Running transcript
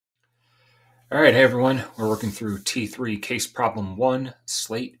All right, hey everyone. We're working through T3 case problem 1,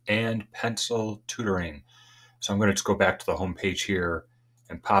 slate and pencil tutoring. So I'm going to just go back to the home page here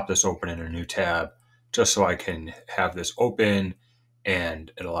and pop this open in a new tab just so I can have this open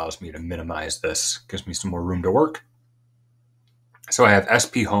and it allows me to minimize this, gives me some more room to work. So I have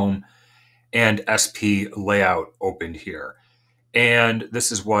SP home and SP layout opened here. And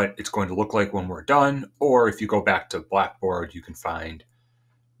this is what it's going to look like when we're done. Or if you go back to Blackboard, you can find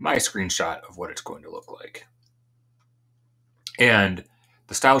my screenshot of what it's going to look like. And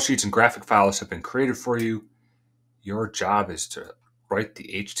the style sheets and graphic files have been created for you. Your job is to write the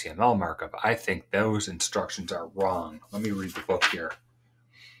HTML markup. I think those instructions are wrong. Let me read the book here.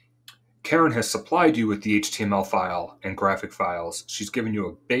 Karen has supplied you with the HTML file and graphic files. She's given you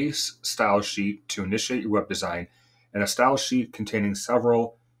a base style sheet to initiate your web design and a style sheet containing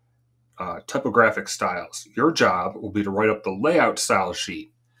several typographic styles. Your job will be to write up the layout style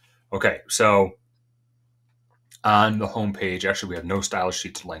sheet. Okay, so on the home page, actually we have no style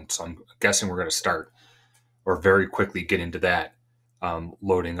sheets linked, so I'm guessing we're going to start or very quickly get into that,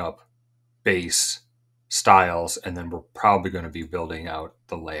 loading up base styles, and then we're probably going to be building out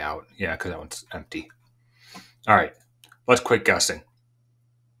the layout. Yeah, because that one's empty. All right, let's quit guessing.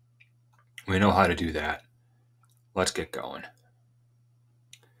 We know how to do that. Let's get going.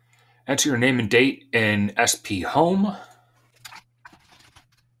 Enter your name and date in SP home.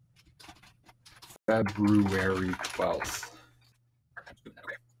 February 12th.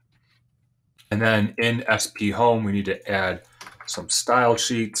 Okay. And then in SP home, we need to add some style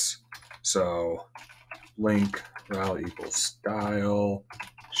sheets. So link rel equals style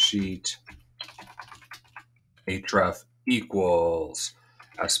sheet href equals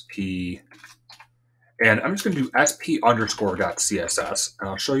sp. And I'm just going to do sp_.css, and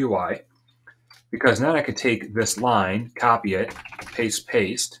I'll show you why. Because now I can take this line, copy it,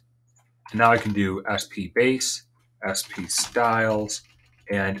 paste, and now I can do sp base, sp styles,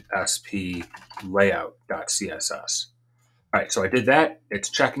 and sp layout.css. All right, so I did that. It's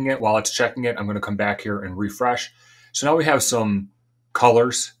checking it. While it's checking it, I'm going to come back here and refresh. So now we have some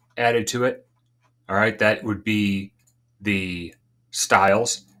colors added to it. All right, that would be the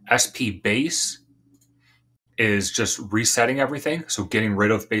styles. SP base is just resetting everything. So getting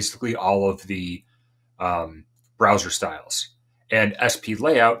rid of basically all of the browser styles. And SP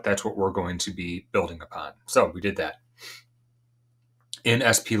layout, that's what we're going to be building upon. So we did that. In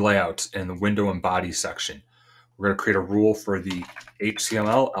SP layouts, in the window and body section, we're going to create a rule for the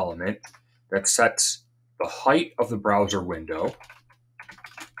HTML element that sets the height of the browser window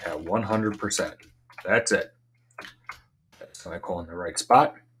at 100%. That's it. That's semicolon in the right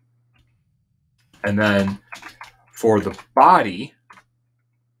spot. And then for the body,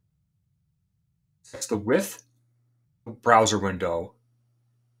 sets the width of the browser window,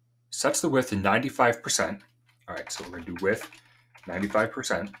 sets the width to 95%. All right, so we're going to do width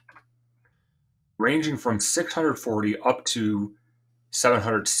 95%, ranging from 640 up to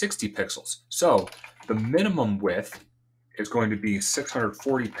 760 pixels. So the minimum width is going to be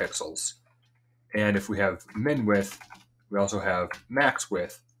 640 pixels. And if we have min width, we also have max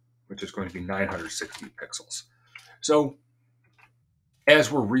width, which is going to be 960 pixels. So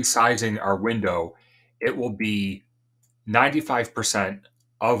as we're resizing our window, it will be 95%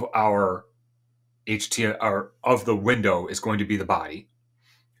 of our HTML or of the window is going to be the body.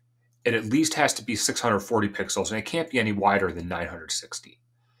 It at least has to be 640 pixels, and it can't be any wider than 960.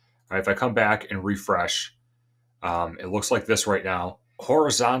 All right, if I come back and refresh, it looks like this right now.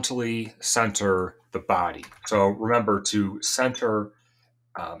 Horizontally center the body. So remember, to center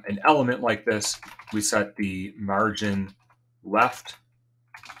an element like this, we set the margin left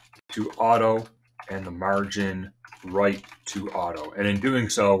to auto and the margin right to auto. And in doing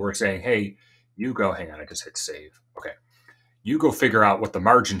so, we're saying, hey, you go, hang on, I just hit save. Okay. You go figure out what the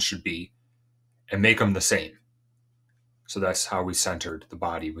margin should be and make them the same. So that's how we centered the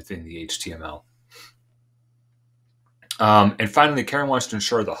body within the HTML. And finally, Karen wants to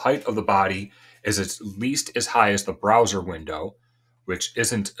ensure the height of the body is at least as high as the browser window, which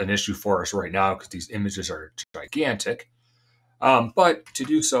isn't an issue for us right now because these images are gigantic. But to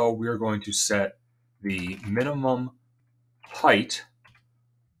do so, we are going to set the minimum height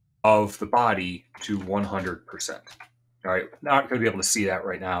of the body to 100%. All right, not going to be able to see that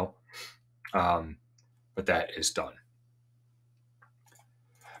right now, but that is done.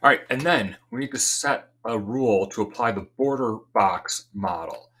 All right, and then we need to set a rule to apply the border box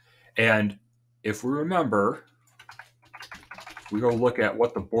model. And if we remember, we go look at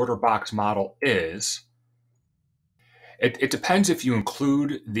what the border box model is. It depends if you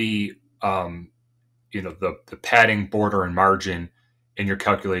include the the padding, border, and margin in your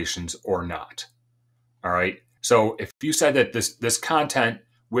calculations or not. All right. So if you said that this content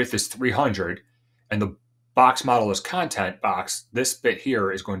width is 300 and the box model is content box, this bit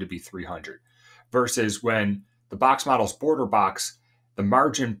here is going to be 300. Versus when the box model is border box, the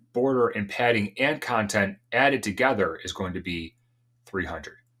margin, border, and padding and content added together is going to be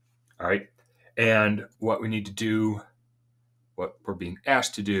 300. All right. And what we need to do, what we're being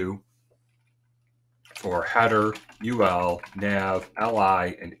asked to do for header, UL, nav,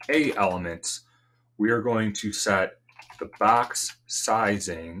 LI, and A elements, we are going to set the box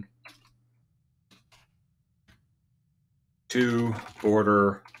sizing to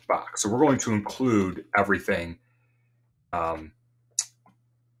border box. So we're going to include everything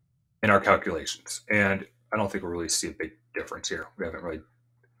in our calculations. And I don't think we'll really see a big difference here. We haven't really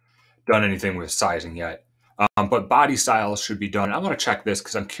done anything with sizing yet. But body styles should be done. I want to check this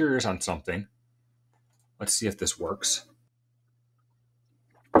because I'm curious on something. Let's see if this works.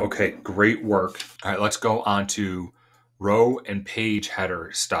 Okay, great work. All right, let's go on to row and page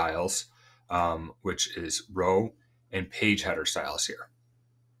header styles, which is row and page header styles here.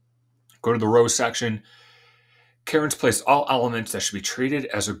 Go to the row section. Karen's placed all elements that should be treated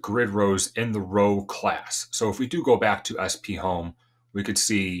as a grid rows in the row class. So if we do go back to SP home, we could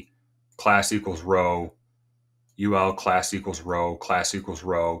see class equals row, UL class equals row, class equals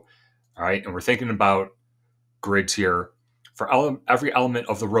row. All right, and we're thinking about grids here. For every element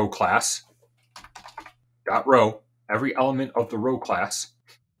of the row class, dot row, every element of the row class,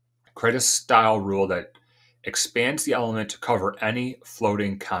 create a style rule that expands the element to cover any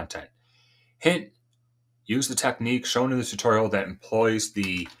floating content. Hint, use the technique shown in this tutorial that employs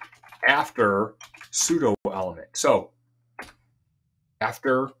the after pseudo element. So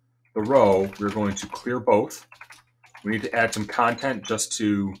after the row, we're going to clear both. We need to add some content just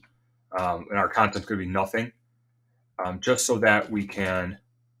to, and our content's going to be nothing, just so that we can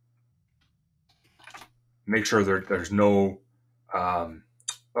make sure there's no,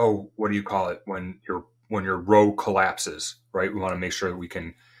 what do you call it when your row collapses, right? We want to make sure that we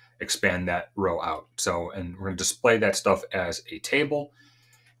can expand that row out. So, and we're going to display that stuff as a table,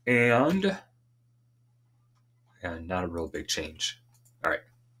 and not a real big change. All right,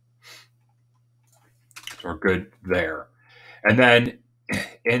 so we're good there. And then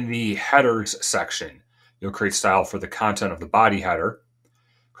in the headers section, you'll create style for the content of the body header.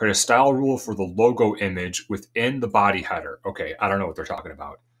 Create a style rule for the logo image within the body header. Okay, I don't know what they're talking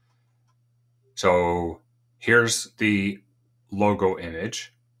about. So here's the logo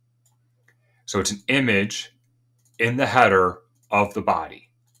image. So it's an image in the header of the body.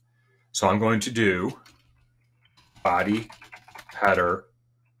 So I'm going to do body header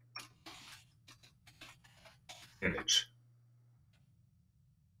image.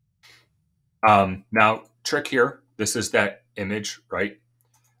 Now, trick here, this is that image, right?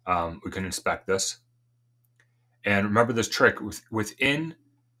 We can inspect this. And remember this trick within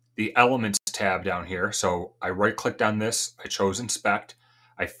the Elements tab down here. So I right-clicked on this, I chose Inspect.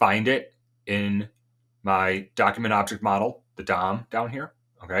 I find it in my document object model, the DOM down here.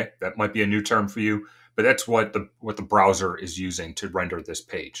 Okay, that might be a new term for you, but that's what the browser is using to render this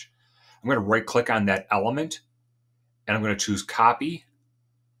page. I'm going to right-click on that element, and I'm going to choose Copy,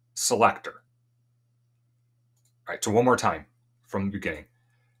 Selector. All right, so one more time from the beginning.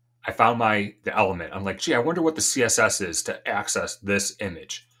 I found the element. I'm like, gee, I wonder what the CSS is to access this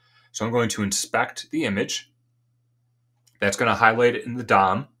image. So I'm going to inspect the image. That's going to highlight it in the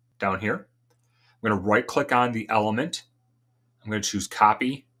DOM down here. I'm going to right-click on the element. I'm going to choose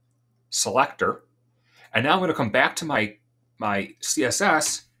Copy, Selector. And now I'm going to come back to my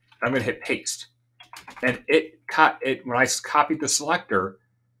CSS. And I'm going to hit Paste. And when I copied the selector,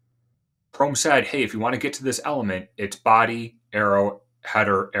 Chrome said, hey, if you want to get to this element, it's body, arrow,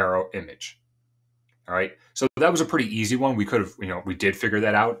 header, arrow, image. All right. So that was a pretty easy one. We could have, we did figure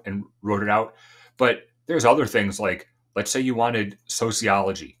that out and wrote it out. But there's other things like, let's say you wanted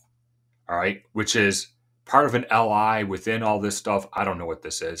sociology, all right, which is part of an LI within all this stuff. I don't know what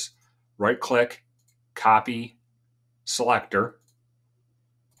this is. Right click, copy, selector.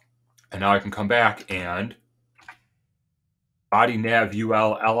 And now I can come back and body nav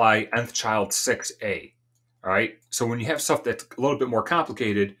UL LI nth child 6A. All right. So when you have stuff that's a little bit more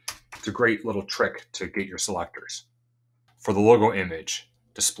complicated, it's a great little trick to get your selectors. For the logo image,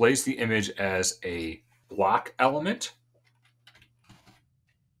 displays the image as a block element.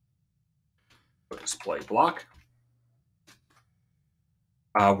 Display block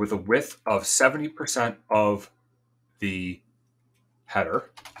with a width of 70% of the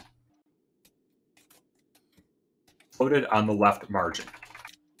header. Loaded on the left margin.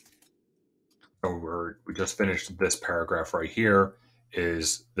 So we just finished this paragraph right here,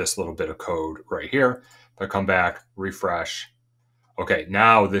 is this little bit of code right here. If I come back, refresh, okay,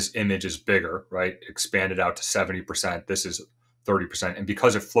 now this image is bigger, right? Expanded out to 70%. This is 30%. And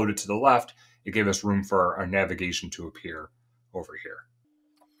because it floated to the left, it gave us room for our navigation to appear over here.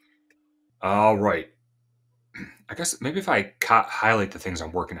 All right. I guess maybe if I highlight the things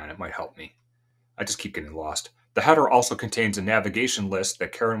I'm working on, it might help me. I just keep getting lost. The header also contains a navigation list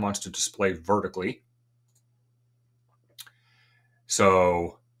that Karen wants to display vertically.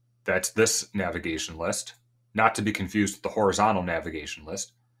 So that's this navigation list, not to be confused with the horizontal navigation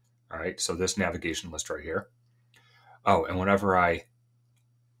list. All right, so this navigation list right here. Oh, and whenever I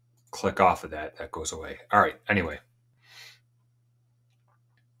click off of that, that goes away. All right, anyway.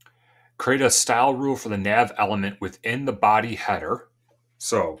 Create a style rule for the nav element within the body header.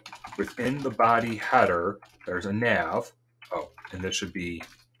 So within the body header, there's a nav. Oh, and this should be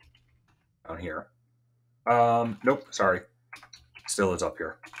down here. Nope, sorry. Still is up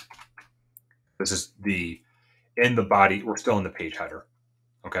here. This is in the body. We're still in the page header.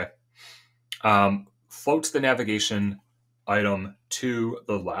 Okay. Floats the navigation item to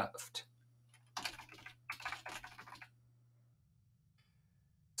the left.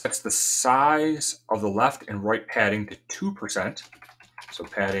 Sets the size of the left and right padding to 2%. So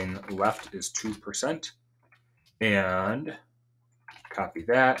padding left is 2%. And copy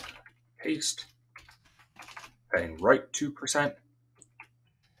that, paste. Padding right 2%.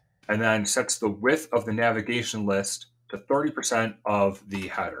 And then sets the width of the navigation list to 30% of the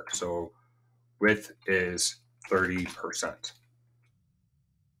header. So width is 30%.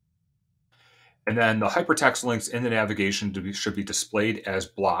 And then the hypertext links in the navigation should be displayed as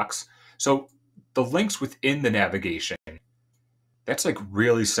blocks. So the links within the navigation, that's like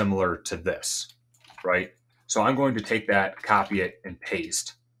really similar to this, right? So I'm going to take that, copy it, and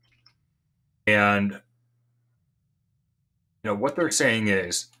paste. And what they're saying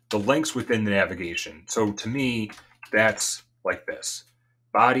is the links within the navigation. So to me, that's like this: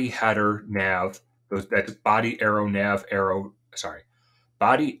 body, header, nav. That's body, arrow, nav, arrow. Sorry,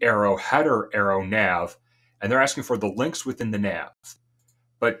 body, arrow, header, arrow, nav. And they're asking for the links within the nav.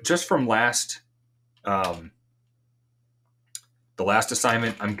 But just from the last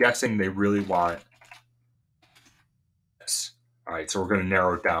assignment, I'm guessing they really want this. All right, so we're going to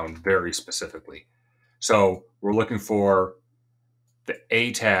narrow it down very specifically. So we're looking for the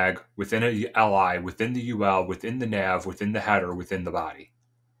A tag within a LI, within the UL, within the nav, within the header, within the body.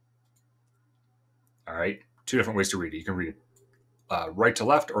 All right, two different ways to read it. You can read it right to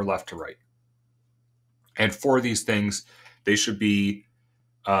left or left to right. And for these things, they should be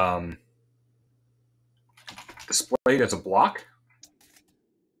displayed as a block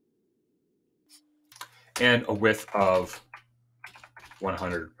and a width of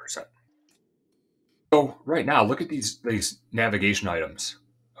 100%. So right now, look at these navigation items.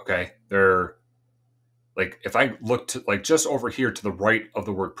 Okay, they're like, if I look to like just over here to the right of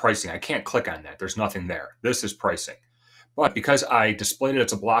the word pricing, I can't click on that. There's nothing there. This is pricing. But because I displayed it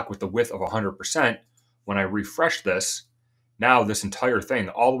as a block with the width of 100%, when I refresh this, now this entire thing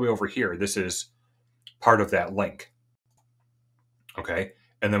all the way over here, this is part of that link. Okay,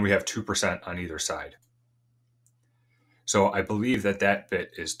 and then we have 2% on either side. So I believe that that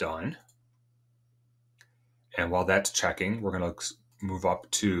bit is done. And while that's checking, we're going to move up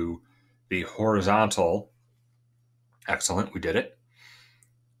to the horizontal. Excellent, we did it.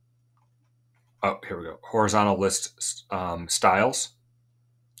 Oh, here we go. Horizontal list styles.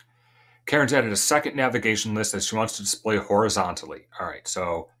 Karen's added a second navigation list that she wants to display horizontally. All right,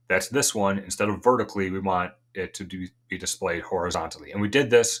 so that's this one. Instead of vertically, we want it to be displayed horizontally. And we did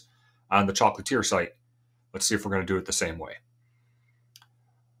this on the Chocolatier site. Let's see if we're going to do it the same way.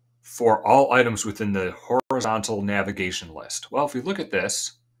 For all items within the horizontal navigation list. Well, if we look at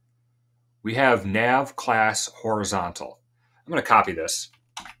this, we have nav class horizontal. I'm going to copy this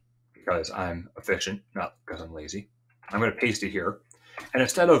because I'm efficient, not because I'm lazy. I'm going to paste it here. And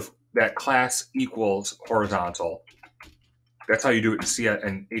instead of that class equals horizontal, that's how you do it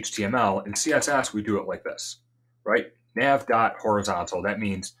in HTML. In CSS, we do it like this, right? Nav.horizontal. That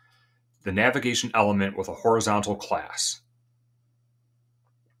means the navigation element with a horizontal class.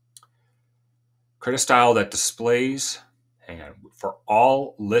 Create a style that displays, hang on, for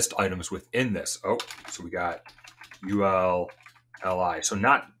all list items within this. Oh, so we got UL, LI. So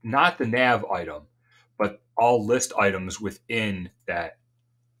not the nav item, but all list items within that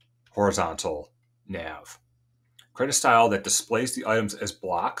horizontal nav. Create a style that displays the items as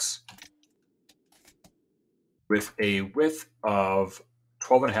blocks with a width of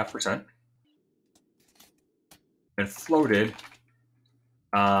 12.5% and floated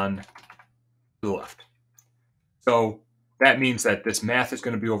on to the left. So that means that this math is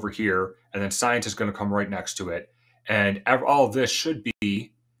going to be over here, and then science is going to come right next to it. And all of this should be,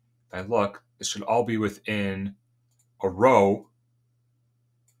 if I look, this should all be within a row.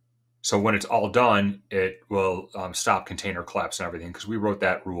 So when it's all done, it will stop container collapse and everything, because we wrote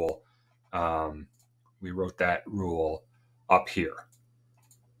that rule. We wrote that rule up here.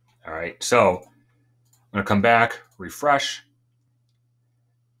 All right, so I'm going to come back, refresh,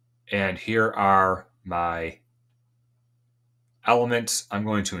 and here are my elements. I'm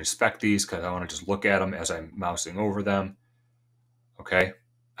going to inspect these because I want to just look at them as I'm mousing over them. Okay,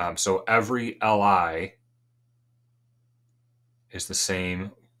 so every Li is the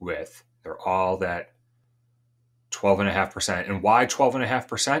same width. They're all that 12.5%. And why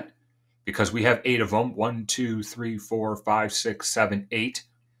 12.5%? Because we have 8 of them. 1, 2, 3, 4, 5, 6, 7, 8.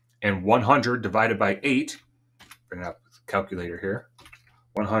 And 100 divided by 8, bring up the calculator here.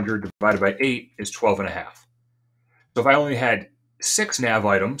 100 divided by 8 is 12.5. So if I only had 6 nav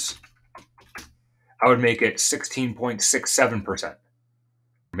items, I would make it 16.67%,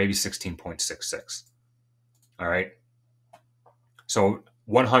 maybe 16.66. All right. So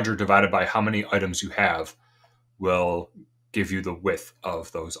 100 divided by how many items you have will give you the width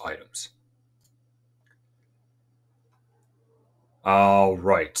of those items. All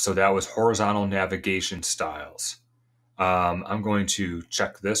right. So that was horizontal navigation styles. I'm going to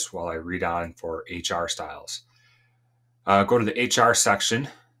check this while I read on for HR styles. Go to the HR section.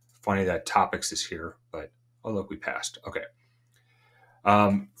 Funny that topics is here, but oh, look, we passed. Okay.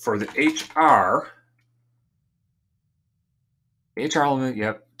 For the HR element,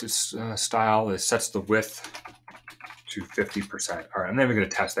 yep, this style, it sets the width to 50%. All right, I'm never going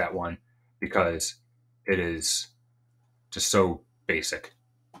to test that one because it is just so basic.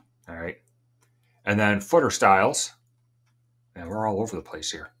 All right. And then footer styles. And we're all over the place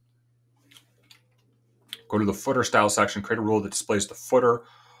here. Go to the footer style section, create a rule that displays the footer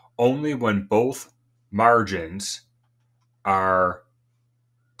only when both margins are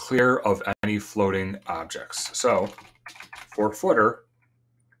clear of any floating objects. So for footer,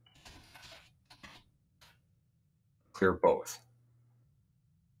 clear both.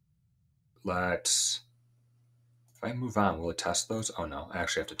 If I move on, will it test those? Oh no, I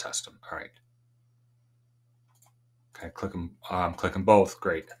actually have to test them. All right. Okay, click them. Click them both.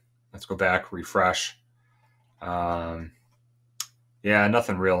 Great. Let's go back, refresh. Yeah,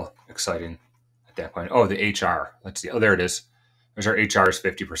 nothing real exciting at that point. Oh, the HR. Let's see. Oh, there it is. There's our HR is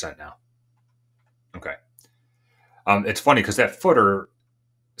 50% now. Okay. It's funny because that footer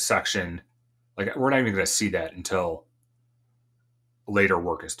section, like we're not even going to see that until later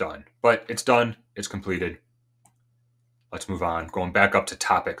work is done. But it's done. It's completed. Let's move on. Going back up to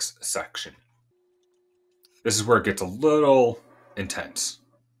topics section. This is where it gets a little intense.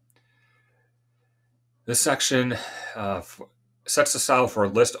 This section sets the style for a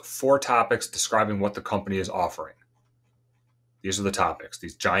list of 4 topics describing what the company is offering. These are the topics,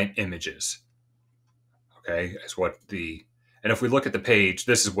 these giant images. Okay, and if we look at the page,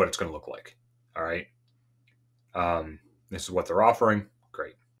 this is what it's going to look like. All right. This is what they're offering.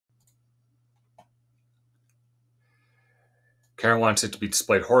 Great. Karen wants it to be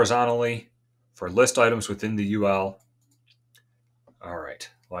displayed horizontally for list items within the UL. All right,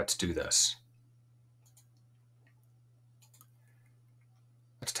 let's do this.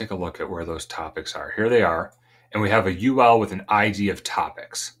 Let's take a look at where those topics are. Here they are. And we have a UL with an ID of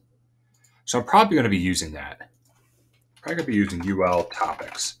topics. So I'm probably going to be using that. Probably going to be using UL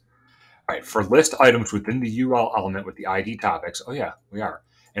topics. All right, for list items within the UL element with the ID topics. Oh yeah, we are.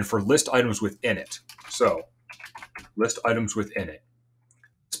 And for list items within it. So list items within it.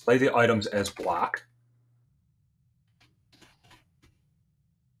 Display the items as block.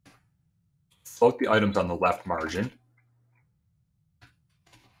 Float the items on the left margin.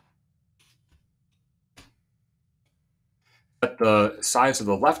 Set the size of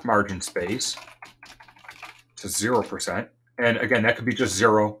the left margin space to 0%. And again, that could be just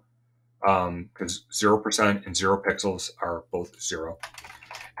 0, because 0% and 0 pixels are both 0.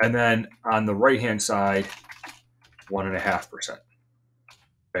 And then on the right-hand side, 1.5%.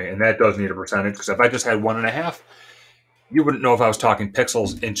 Okay, and that does need a percentage, because if I just had 1.5, you wouldn't know if I was talking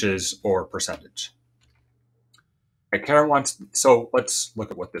pixels, inches, or percentage. Okay, Karen wants, so let's look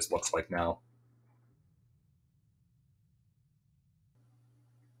at what this looks like now.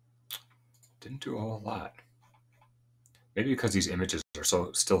 Didn't do a whole lot. Maybe because these images are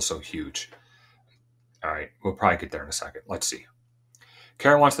still so huge. All right, we'll probably get there in a second. Let's see.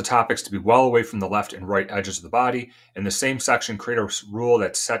 Karen wants the topics to be well away from the left and right edges of the body. In the same section, create a rule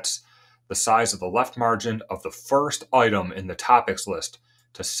that sets the size of the left margin of the first item in the topics list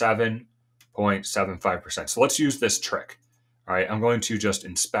to 7.75%. So let's use this trick. All right, I'm going to just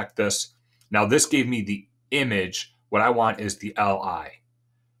inspect this. Now this gave me the image. What I want is the LI.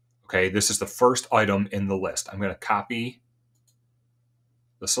 Okay, this is the first item in the list. I'm going to copy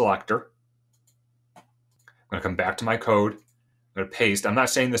the selector. I'm going to come back to my code. I'm going to paste. I'm not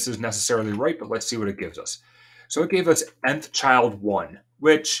saying this is necessarily right, but let's see what it gives us. So it gave us nth child 1,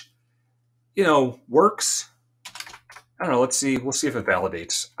 which, works. I don't know. Let's see. We'll see if it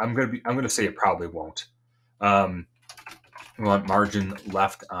validates. I'm going to say it probably won't. We want margin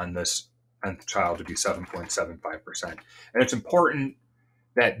left on this nth child to be 7.75%. And it's important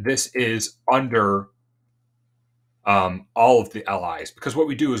that this is under all of the LIs, because what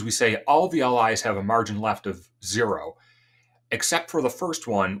we do is we say all of the LIs have a margin left of 0, except for the first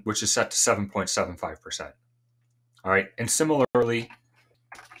one, which is set to 7.75%. All right. And similarly,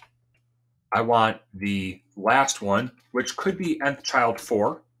 I want the last one, which could be nth child 4.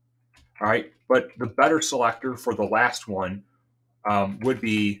 All right. But the better selector for the last one would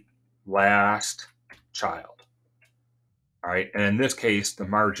be last child. All right. And in this case, the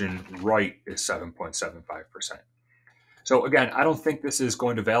margin right is 7.75%. So again, I don't think this is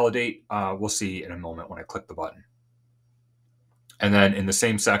going to validate. We'll see in a moment when I click the button. And then in the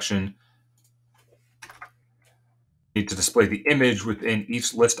same section, you need to display the image within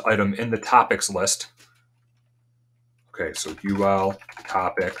each list item in the topics list. Okay, so UL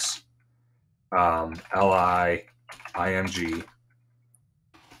topics, LI, IMG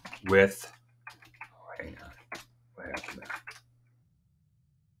with, hang on, what happened there?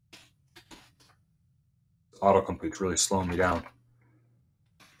 Autocomplete's really slowing me down.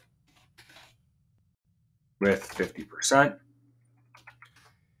 With 50%.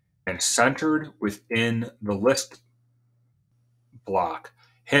 And centered within the list block.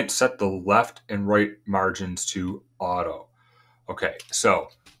 Hint, set the left and right margins to auto. Okay, so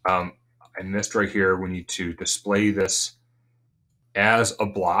I missed right here. We need to display this as a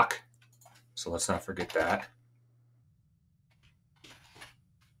block. So let's not forget that.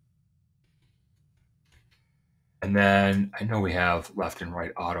 And then I know we have left and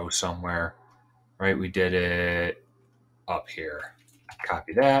right auto somewhere, right? We did it up here.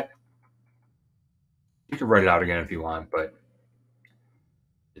 Copy that. You can write it out again if you want, but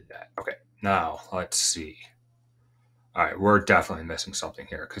did that. Okay, now let's see. All right, we're definitely missing something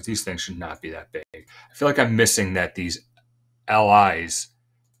here because these things should not be that big. I feel like I'm missing that these LIs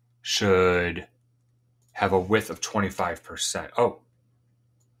should have a width of 25%. Oh,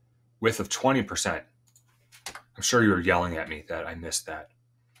 width of 20%. I'm sure you were yelling at me that I missed that.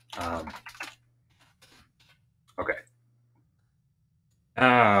 Okay.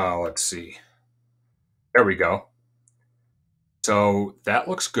 Now, let's see. There we go. So that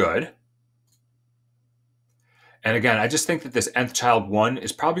looks good. And again, I just think that this nth child 1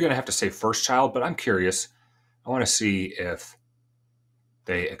 is probably going to have to say first child, but I'm curious. I want to see if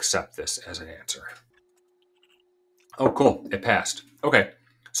they accept this as an answer. Oh, cool. It passed. Okay.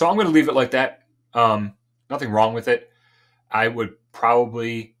 So I'm going to leave it like that. Nothing wrong with it. I would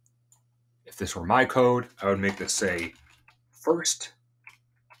probably, if this were my code, I would make this say first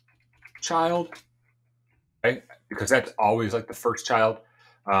child, right? Because that's always like the first child.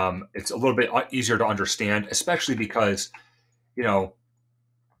 It's a little bit easier to understand, especially because,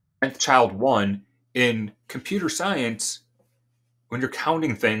 nth child 1 in computer science, when you're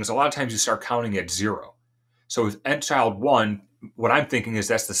counting things, a lot of times you start counting at 0. So with nth child 1, what I'm thinking is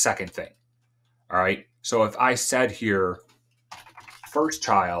that's the second thing. All right. So if I said here, first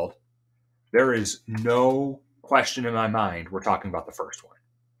child, there is no question in my mind we're talking about the first one.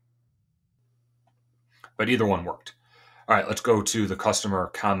 But either one worked. All right, let's go to the customer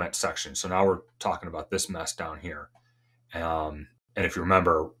comment section. So now we're talking about this mess down here. And if you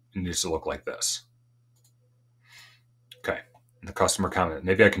remember, it needs to look like this. Okay, the customer comment.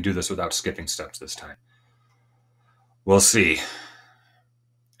 Maybe I can do this without skipping steps this time. We'll see.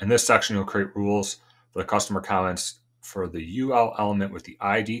 In this section, you'll create rules for the customer comments for the UL element with the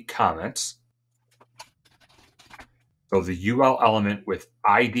ID comments. So the UL element with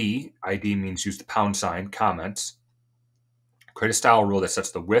ID means use the # comments. Create a style rule that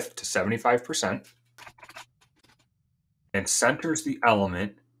sets the width to 75% and centers the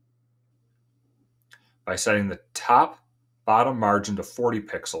element by setting the top bottom margin to 40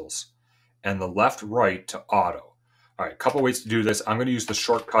 pixels and the left right to auto. All right, a couple ways to do this. I'm going to use the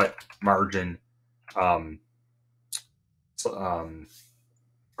shortcut margin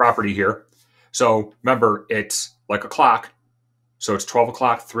property here. So remember, it's like a clock. So it's 12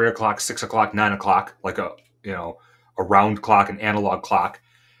 o'clock, 3 o'clock, 6 o'clock, 9 o'clock, like a round clock, an analog clock.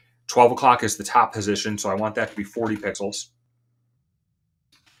 12 o'clock is the top position, so I want that to be 40 pixels.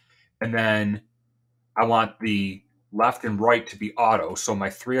 And then I want the left and right to be auto. So my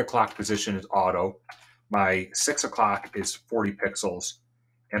 3 o'clock position is auto. My 6 o'clock is 40 pixels.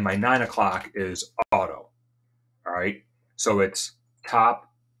 And my 9 o'clock is auto. All right. So it's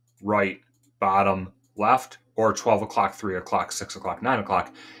top, right, bottom, left, or 12 o'clock, 3 o'clock, 6 o'clock, 9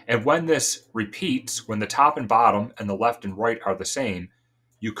 o'clock. And when this repeats, when the top and bottom and the left and right are the same,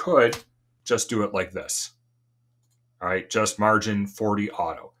 you could just do it like this. All right. Just margin 40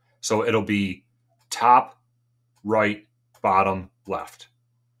 auto. So it'll be top, right, bottom, left.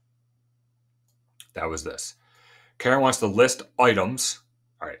 That was this. Karen wants to list items.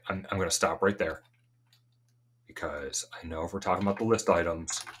 All right, I'm going to stop right there because I know if we're talking about the list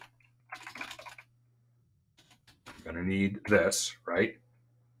items, I'm going to need this, right?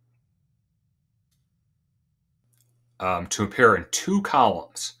 To appear in 2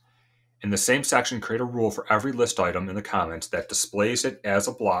 columns. In the same section, create a rule for every list item in the comments that displays it as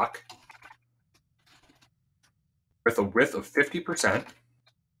a block with a width of 50%,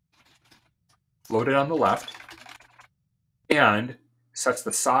 loaded on the left, and sets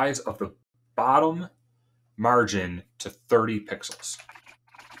the size of the bottom margin to 30 pixels.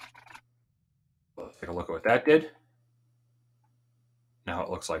 Let's take a look at what that did. Now it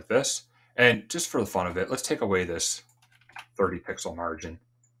looks like this. And just for the fun of it, let's take away this 30 pixel margin.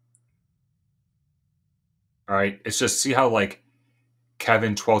 All right, it's just, see how like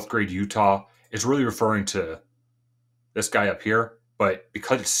Kevin, 12th grade Utah, is really referring to this guy up here, but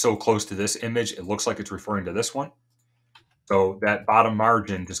because it's so close to this image, it looks like it's referring to this one. So that bottom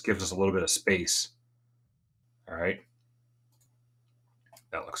margin just gives us a little bit of space. All right,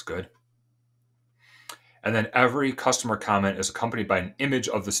 that looks good. And then every customer comment is accompanied by an image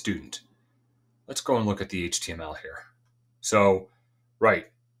of the student. Let's go and look at the HTML here. So, right,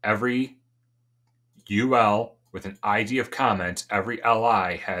 every UL with an ID of comments, every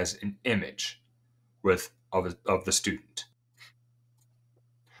LI has an image of the student.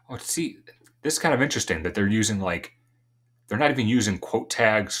 Oh, see, this is kind of interesting that they're using they're not even using quote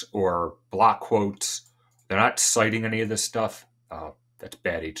tags or block quotes. They're not citing any of this stuff. That's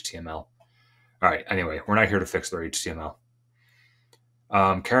bad HTML. All right, anyway, we're not here to fix their HTML.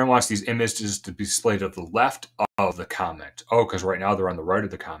 Karen wants these images to be displayed to the left of the comment. Oh, because right now they're on the right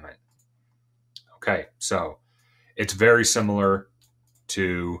of the comment. Okay, so it's very similar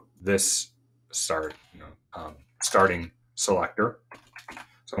to this starting selector.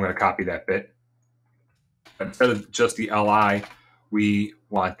 So I'm going to copy that bit. But instead of just the LI, we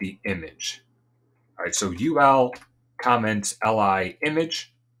want the image. All right, so UL comments LI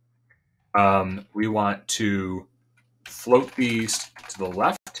image. We want to float these to the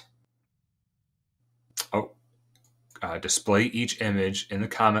left. Oh, display each image in the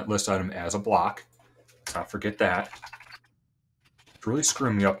comment list item as a block. Let's not forget that. It's really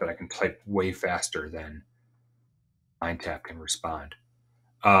screwing me up that I can type way faster than MindTap can respond.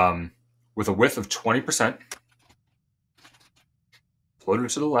 With a width of 20%, floated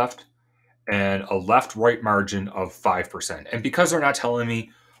to the left, and a left-right margin of 5%. And because they're not telling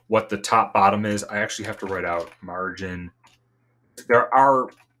me what the top bottom is, I actually have to write out margin. There are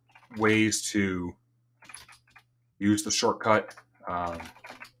ways to use the shortcut.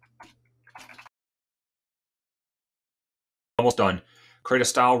 Almost done. Create a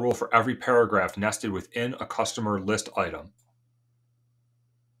style rule for every paragraph nested within a customer list item.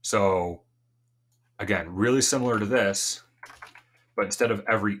 So again, really similar to this, but instead of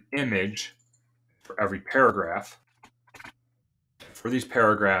every image, for every paragraph, for these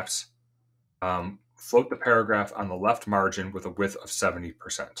paragraphs, float the paragraph on the left margin with a width of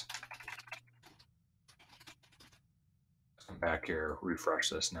 70%. Come back here, refresh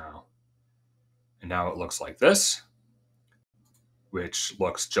this now. And now it looks like this, which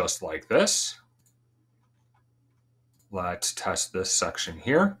looks just like this. Let's test this section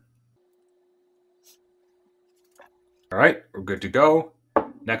here. All right, we're good to go.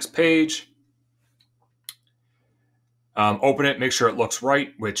 Next page. Open it, make sure it looks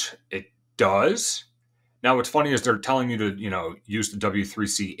right, which it does. Now, what's funny is they're telling you to, use the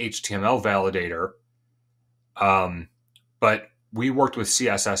W3C HTML validator, but we worked with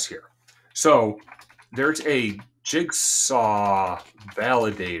CSS here. So there's a Jigsaw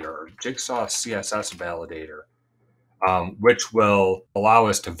validator, Jigsaw CSS validator, which will allow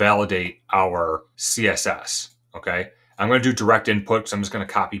us to validate our CSS. Okay, I'm going to do direct input, so I'm just going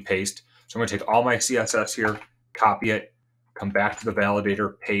to copy paste. So I'm going to take all my CSS here, copy it, come back to the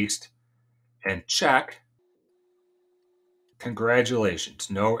validator, paste, and check. Congratulations,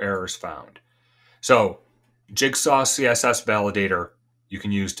 no errors found. So Jigsaw CSS validator you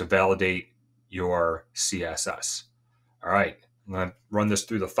can use to validate your CSS. All right, I'm going to run this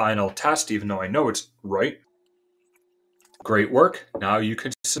through the final test, even though I know it's right. Great work. Now you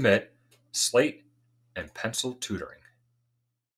can submit slate and pencil tutoring.